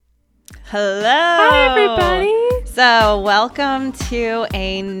Hello. Hi, everybody. So welcome to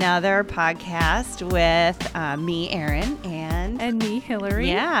another podcast with me, Erin, And me, Hillary.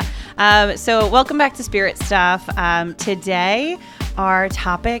 Yeah. So welcome back to Spirit Stuff. Today, our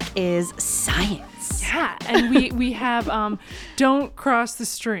topic is science. Yeah, and we have Don't Cross the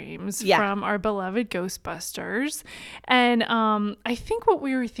Streams from our beloved Ghostbusters. And I think what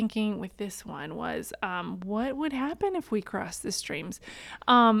we were thinking with this one was what would happen if we crossed the streams?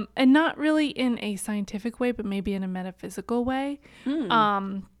 And not really in a scientific way, but maybe in a metaphysical way.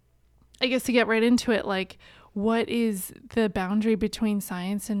 I guess to get right into it, like, what is the boundary between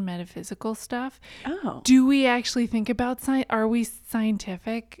science and metaphysical stuff? Oh. Do we actually think about science? Are we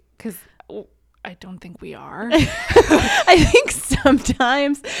scientific? Because I don't think we are. I think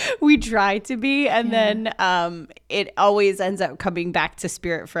sometimes we try to be, and then it always ends up coming back to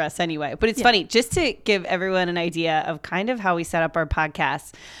spirit for us anyway. But it's funny, just to give everyone an idea of kind of how we set up our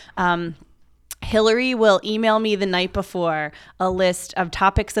podcast. Hillary will email me the night before a list of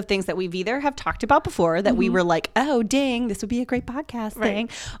topics of things that we've either have talked about before that we were like, oh, dang, this would be a great podcast thing.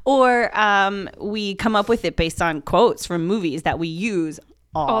 Or we come up with it based on quotes from movies that we use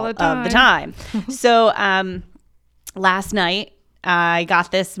all of the time. So last night, I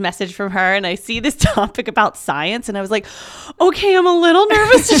got this message from her and I see this topic about science and I was like, okay, I'm a little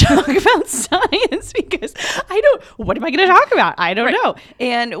nervous to talk about science because what am I going to talk about? I don't know.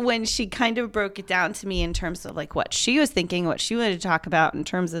 And when she kind of broke it down to me in terms of like what she was thinking, what she wanted to talk about in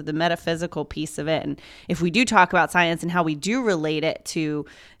terms of the metaphysical piece of it. And if we do talk about science and how we do relate it to,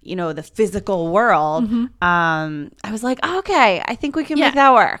 you know, the physical world, I was like, okay, I think we can make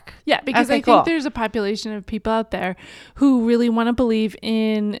that work. Yeah, because I think there's a population of people out there who really want to believe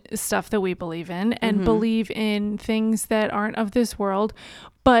in stuff that we believe in and believe in things that aren't of this world,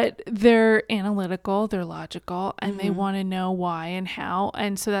 but they're analytical, they're logical, and they want to know why and how.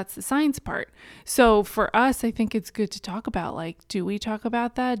 And so that's the science part. So for us, I think it's good to talk about, like, do we talk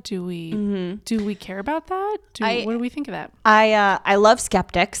about that? Do we care about that? What do we think of that? I love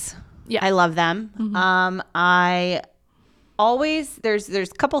skeptics. Yeah. I love them. I always, there's a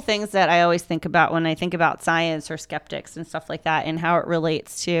couple things that I always think about when I think about science or skeptics and stuff like that and how it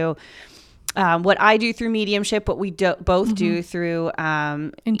relates to what I do through mediumship, what we both do through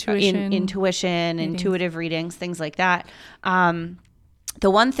intuition, intuitive readings, things like that. The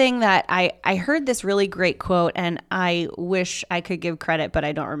one thing that I heard this really great quote, and I wish I could give credit, but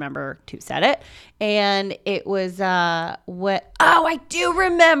I don't remember who said it. And it was I do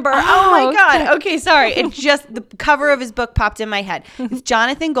remember. Oh my God. Okay, sorry. It just, the cover of his book popped in my head. It's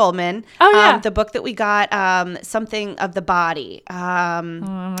Jonathan Goldman. The book that we got, Something of the Body. Oh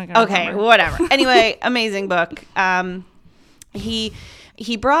my God. Okay, whatever. Anyway, amazing book. He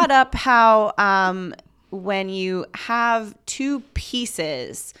brought up how when you have two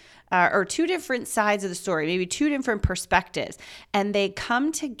pieces or two different sides of the story, maybe two different perspectives, and they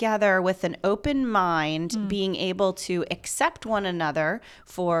come together with an open mind, being able to accept one another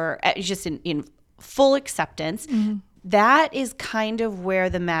for just in full acceptance, that is kind of where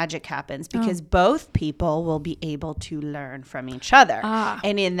the magic happens, because both people will be able to learn from each other.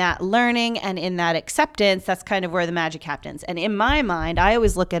 And in that learning and in that acceptance, that's kind of where the magic happens. And in my mind, I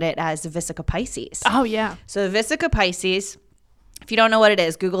always look at it as the Vesica Pisces. Oh, yeah. So the Vesica Pisces, if you don't know what it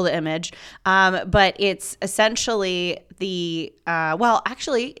is, Google the image. But it's essentially it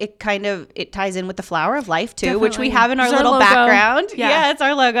ties in with the flower of life too, which we have in our little background. Yeah, it's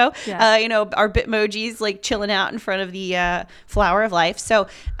our logo. Yeah. Our Bitmojis like chilling out in front of the flower of life. So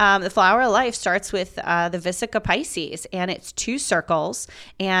the flower of life starts with the Vesica Pisces, and it's two circles,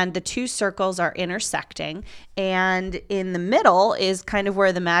 and the two circles are intersecting, and in the middle is kind of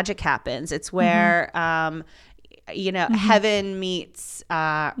where the magic happens. It's where heaven meets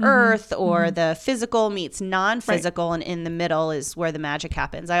earth, or the physical meets non-physical, and in the middle is where the magic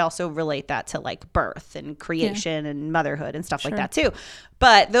happens. I also relate that to like birth and creation and motherhood and stuff like that too.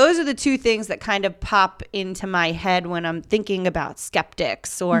 But those are the two things that kind of pop into my head when I'm thinking about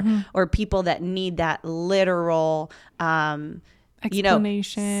skeptics or people that need that literal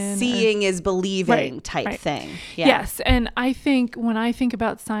explanation, seeing is believing type thing. Yeah. Yes. And I think when I think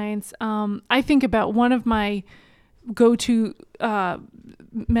about science, I think about one of my go-to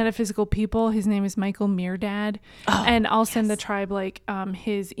metaphysical people. His name is Michael Meerdad, and I'll send the tribe like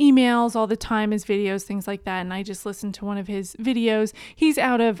his emails all the time, his videos, things like that. And I just listened to one of his videos. He's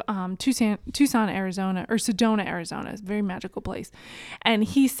out of Tucson, Arizona, or Sedona, Arizona. It's a very magical place. And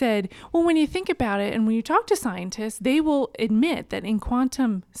he said, well, when you think about it, and when you talk to scientists, they will admit that in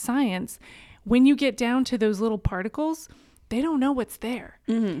quantum science, when you get down to those little particles, they don't know what's there,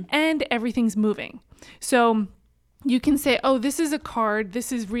 and everything's moving. So you can say, oh, this is a card,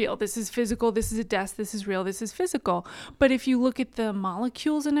 this is real, this is physical, this is a desk, this is real, this is physical. But if you look at the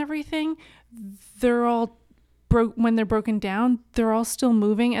molecules and everything, they're all when they're broken down, they're all still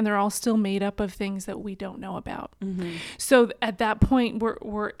moving, and they're all still made up of things that we don't know about. Mm-hmm. So at that point,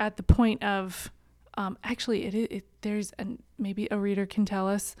 we're at the point of, actually, there's maybe a reader can tell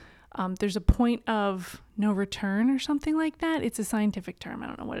us, there's a point of no return or something like that. It's a scientific term. I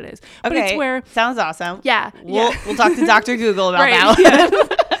don't know what it is. But okay. It's where, sounds awesome. Yeah. We'll talk to Dr. Google about that.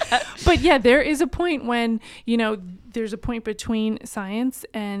 Yeah. But yeah, there is a point when, there's a point between science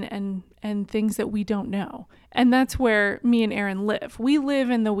and things that we don't know. And that's where me and Aaron live. We live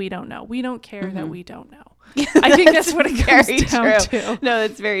in the we don't know. We don't care that we don't know. I think that's what it comes down to. No,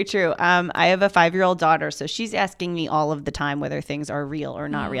 that's very true. I have a 5-year-old daughter, so she's asking me all of the time whether things are real or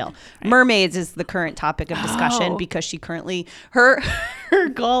not real. Right. Mermaids is the current topic of discussion because she currently, her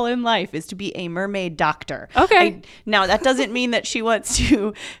goal in life is to be a mermaid doctor. Okay. Now, that doesn't mean that she wants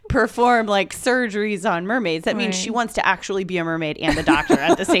to perform like surgeries on mermaids. That means she wants to actually be a mermaid and a doctor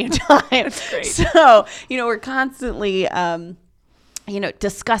at the same time. That's great. So, we're constantly,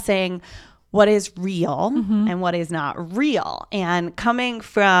 discussing what is real and what is not real. And coming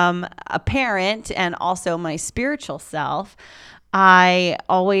from a parent and also my spiritual self, I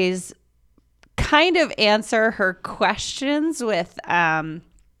always kind of answer her questions with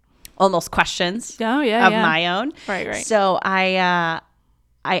almost questions of my own. Right. So I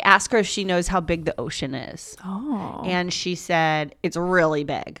asked her if she knows how big the ocean is. Oh. And she said, it's really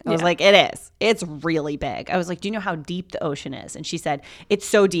big. I was like, it is. It's really big. I was like, do you know how deep the ocean is? And she said, it's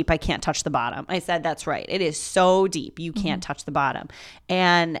so deep, I can't touch the bottom. I said, that's right. It is so deep, you can't touch the bottom.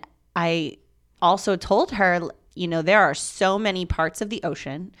 And I also told her, there are so many parts of the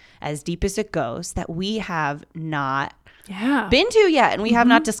ocean, as deep as it goes, that we have not been to yet and we have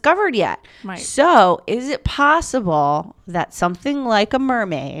not discovered yet. Right. So is it possible that something like a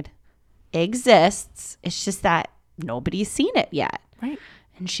mermaid exists? It's just that nobody's seen it yet. Right.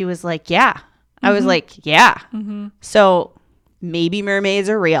 And she was like, yeah. I was like, yeah. So maybe mermaids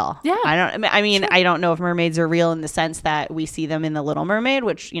are real. Yeah. I don't know if mermaids are real in the sense that we see them in The Little Mermaid,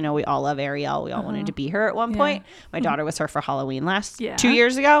 which, we all love Ariel. We all wanted to be her at one point. My daughter was her for Halloween 2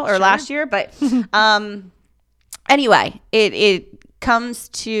 years ago or last year. But anyway, it comes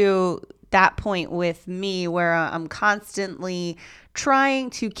to that point with me where I'm constantly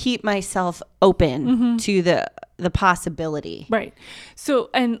trying to keep myself open to the possibility. Right. So,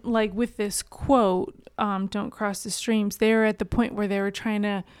 and like with this quote, don't cross the streams, they're at the point where they were trying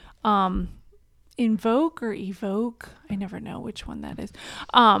to invoke or evoke, I never know which one that is,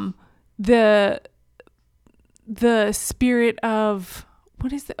 the spirit of,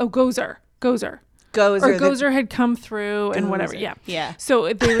 what is it? Oh, Gozer. Gozer had come through and whatever. Yeah.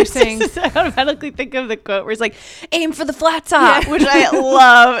 So they were saying, I automatically think of the quote where it's like, aim for the flat top, which I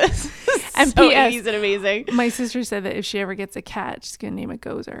love. And so P.S. easy and amazing. My sister said that if she ever gets a cat, she's going to name it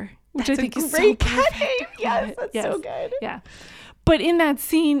Gozer, which that's I think is great so cat name. Yes, that's so good. Yeah. But in that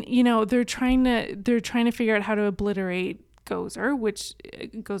scene, they're trying to figure out how to obliterate Gozer, which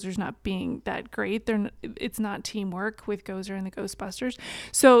Gozer's not being that great. It's not teamwork with Gozer and the Ghostbusters.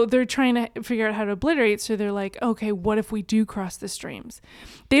 So they're trying to figure out how to obliterate. So they're like, okay, what if we do cross the streams?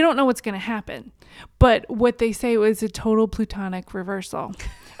 They don't know what's going to happen. But what they say was a total plutonic reversal.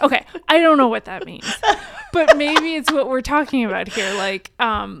 Okay, I don't know what that means. But maybe it's what we're talking about here. Like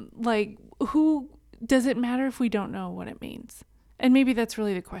who does it matter if we don't know what it means? And maybe that's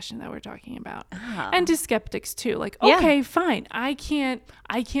really the question that we're talking about. Oh. And to skeptics too. Like, okay, fine. I can't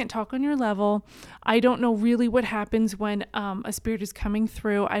talk on your level. I don't know really what happens when a spirit is coming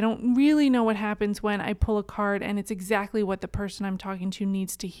through. I don't really know what happens when I pull a card and it's exactly what the person I'm talking to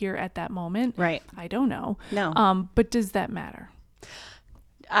needs to hear at that moment. Right. I don't know. No. But does that matter?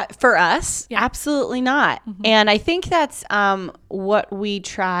 For us, absolutely not. And I think that's what we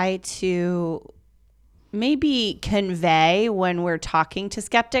try to maybe convey when we're talking to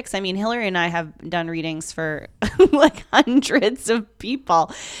skeptics. I mean, Hillary and I have done readings for like hundreds of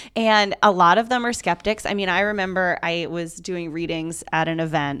people, and a lot of them are skeptics. I mean, I remember I was doing readings at an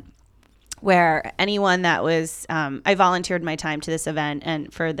event where anyone that was, I volunteered my time to this event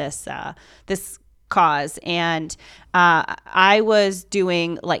and for this cause, and I was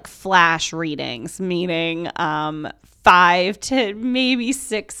doing like flash readings, meaning 5 to maybe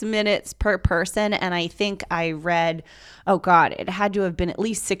 6 minutes per person. And I think I read, it had to have been at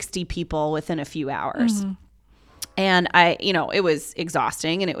least 60 people within a few hours. And it was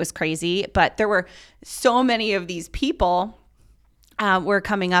exhausting and it was crazy, but there were so many of these people. were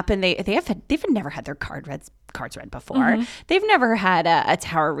coming up, and they've never had their cards read before. They've never had a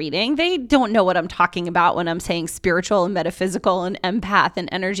tarot reading. They don't know what I'm talking about when I'm saying spiritual and metaphysical and empath and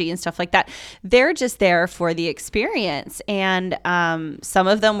energy and stuff like that. They're just there for the experience. And some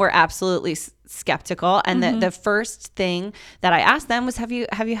of them were absolutely skeptical. And the first thing that I asked them was, have you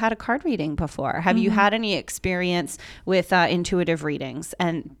had a card reading before? Have you had any experience with intuitive readings?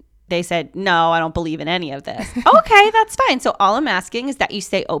 And they said, no, I don't believe in any of this. Okay, that's fine. So all I'm asking is that you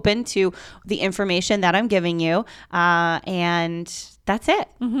stay open to the information that I'm giving you. And that's it.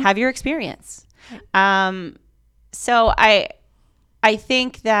 Have your experience. So I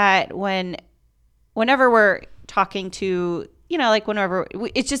think that whenever we're talking to, whenever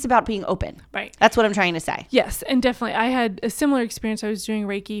it's just about being open. Right. That's what I'm trying to say. Yes. And definitely I had a similar experience. I was doing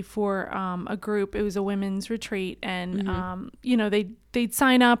Reiki for a group. It was a women's retreat, and, they'd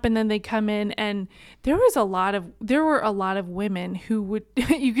sign up and then they'd come in, and there were a lot of women who would,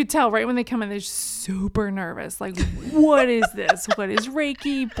 you could tell right when they come in, they're super nervous. Like, what is this? What is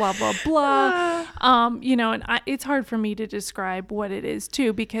Reiki? Blah, blah, blah. And it's hard for me to describe what it is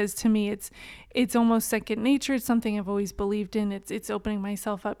too, because to me, it's almost second nature. It's something I've always believed in. It's opening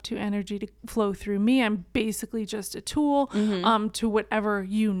myself up to energy to flow through me. I'm basically just a tool, to whatever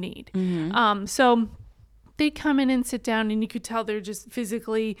you need. So they come in and sit down, and you could tell they're just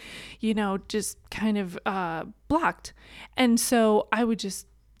physically, just kind of blocked. And so I would just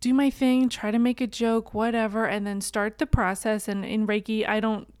do my thing, try to make a joke, whatever, and then start the process. And in Reiki, I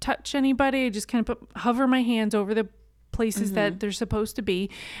don't touch anybody. I just kind of hover my hands over the places that they're supposed to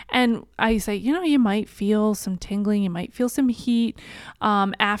be. And I say, you might feel some tingling, you might feel some heat.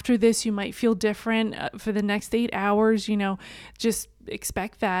 After this, you might feel different for the next 8 hours, just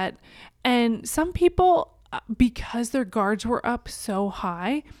expect that. And some people, because their guards were up so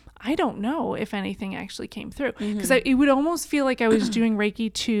high, I don't know if anything actually came through, because it would almost feel like I was doing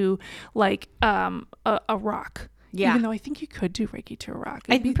Reiki to like a rock. Yeah. Even though I think you could do Reiki to a rock.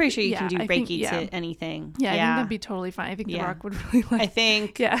 I'm pretty sure you can do Reiki to anything. Yeah, I think that'd be totally fine. I think the rock would really like. I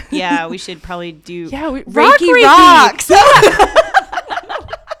think. Yeah, we should probably do. Reiki rocks.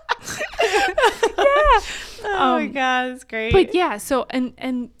 Oh my God, it's great. But yeah, so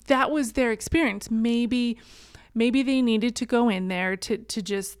and that was their experience. Maybe they needed to go in there to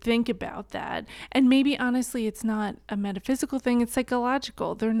just think about that. And maybe honestly, it's not a metaphysical thing, it's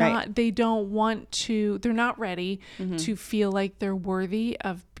psychological. They're not, they don't want to, they're not ready to feel like they're worthy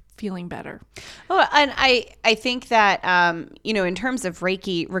of feeling better. Oh, and I think that, in terms of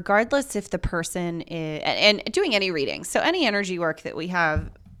Reiki, regardless if the person is, and doing any reading, so any energy work that we have,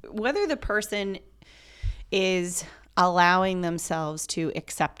 whether the person is allowing themselves to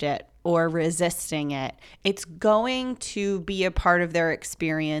accept it or resisting it, it's going to be a part of their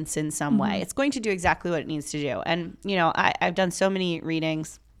experience in some way. It's going to do exactly what it needs to do. And, I've done so many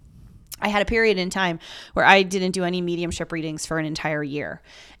readings. I had a period in time where I didn't do any mediumship readings for an entire year.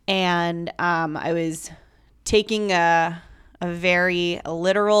 And I was taking a very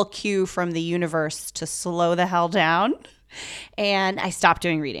literal cue from the universe to slow the hell down. And I stopped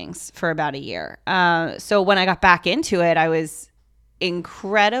doing readings for about a year. So when I got back into it, I was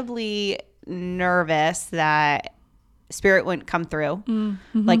incredibly nervous that spirit wouldn't come through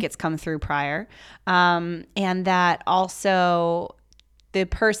like it's come through prior. And that also the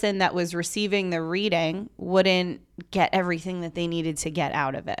person that was receiving the reading wouldn't get everything that they needed to get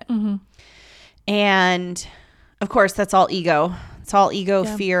out of it. And of course, that's all ego. It's all ego,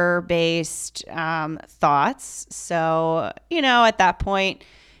 fear-based thoughts. So, at that point,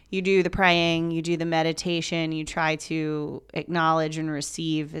 you do the praying, you do the meditation, you try to acknowledge and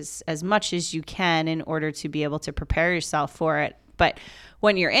receive as much as you can in order to be able to prepare yourself for it. But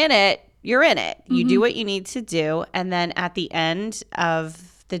when you're in it, you're in it. You do what you need to do. And then at the end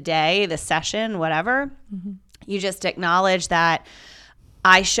of the day, the session, whatever, you just acknowledge that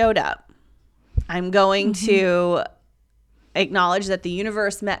I showed up. I'm going to acknowledge that the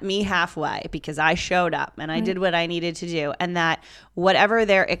universe met me halfway because I showed up and I did what I needed to do, and that whatever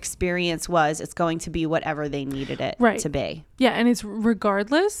their experience was, it's going to be whatever they needed it to be. Yeah. And it's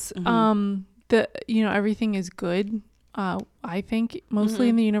regardless, everything is good. I think mostly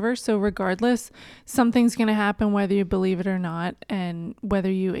in the universe. So regardless, something's going to happen, whether you believe it or not, and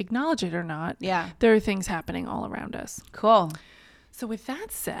whether you acknowledge it or not. Yeah. There are things happening all around us. Cool. So with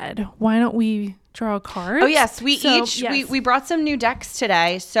that said, why don't we draw a card? Oh yes, we brought some new decks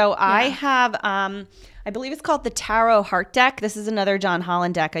today. So I have I believe it's called the Tarot Heart deck. This is another John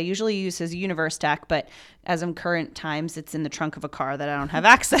Holland deck. I usually use his Universe deck, but as in current times, it's in the trunk of a car that I don't have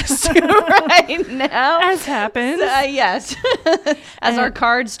access to right now. As happens. Yes. As our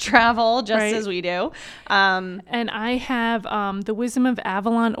cards travel, just Right. as we do. And I have the Wisdom of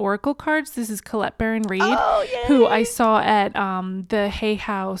Avalon Oracle cards. This is Colette Baron Reed, Oh, yay. who I saw at the Hay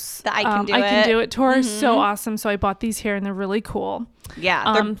House. The I Can Do I Can It. Do It tour. So awesome. So I bought these here, and they're really cool.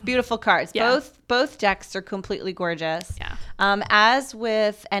 Yeah, they're beautiful cards. yeah. Both decks are completely gorgeous. Yeah. As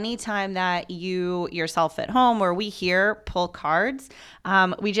with any time that you yourself at home or we here pull cards,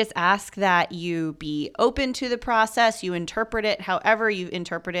 we just ask that you be open to the process. You interpret it however you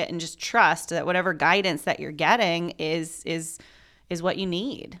interpret it, and just trust that whatever guidance that you're getting is what you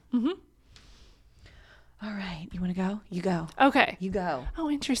need. Mm-hmm. All right, you want to go? You go. Okay. You go. Oh,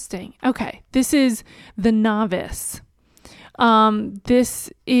 interesting. Okay. This is The Novice.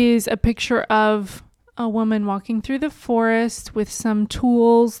 This is a picture of a woman walking through the forest with some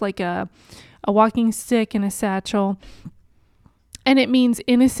tools like a walking stick and a satchel. And it means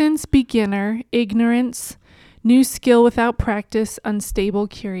innocence, beginner, ignorance, new skill without practice, unstable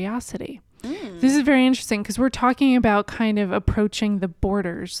curiosity. This is very interesting because we're talking about kind of approaching the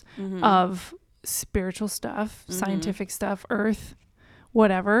borders of spiritual stuff, scientific stuff, earth,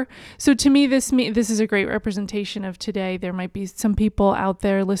 whatever. So to me, this is a great representation of today. There might be some people out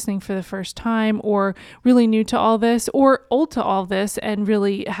there listening for the first time, or really new to all this, or old to all this, and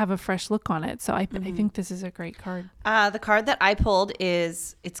really have a fresh look on it. So I think this is a great card. The card that I pulled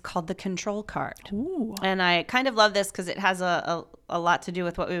it's called the Control card. Ooh. And I kind of love this because it has a lot to do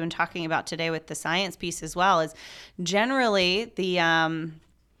with what we've been talking about today with the science piece as well. Is generally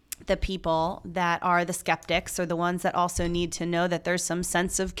the people that are the skeptics are the ones that also need to know that there's some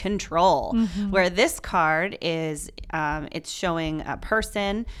sense of control. Where this card is, it's showing a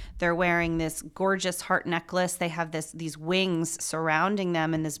person. They're wearing this gorgeous heart necklace. They have these wings surrounding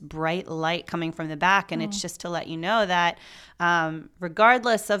them and this bright light coming from the back. And it's just to let you know that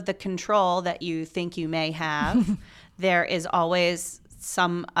regardless of the control that you think you may have, there is always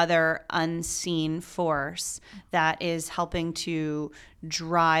some other unseen force that is helping to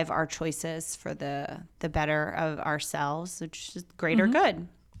drive our choices for the better of ourselves, which is greater good.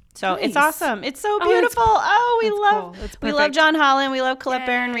 So it's Nice. awesome. It's so beautiful. We love cool. That's we love perfect. John Holland. We love Colette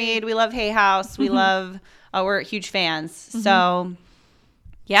Baron Yay. Reed. We love Hay House. We love we're huge fans. So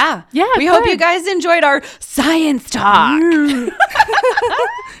yeah. Yeah, We hope good. you guys enjoyed our science talk.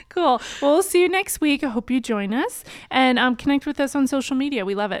 Cool. Well, we'll see you next week. I hope you join us and connect with us on social media.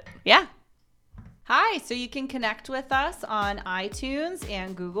 We love it. Yeah. Hi, so you can connect with us on iTunes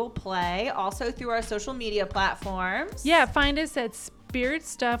and Google Play, also through our social media platforms. Yeah, find us at Spirit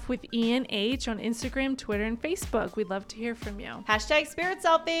Stuff with Ian H on Instagram, Twitter, and Facebook. We'd love to hear from you. #Spirit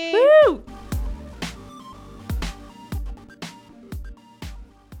Selfie. Woo!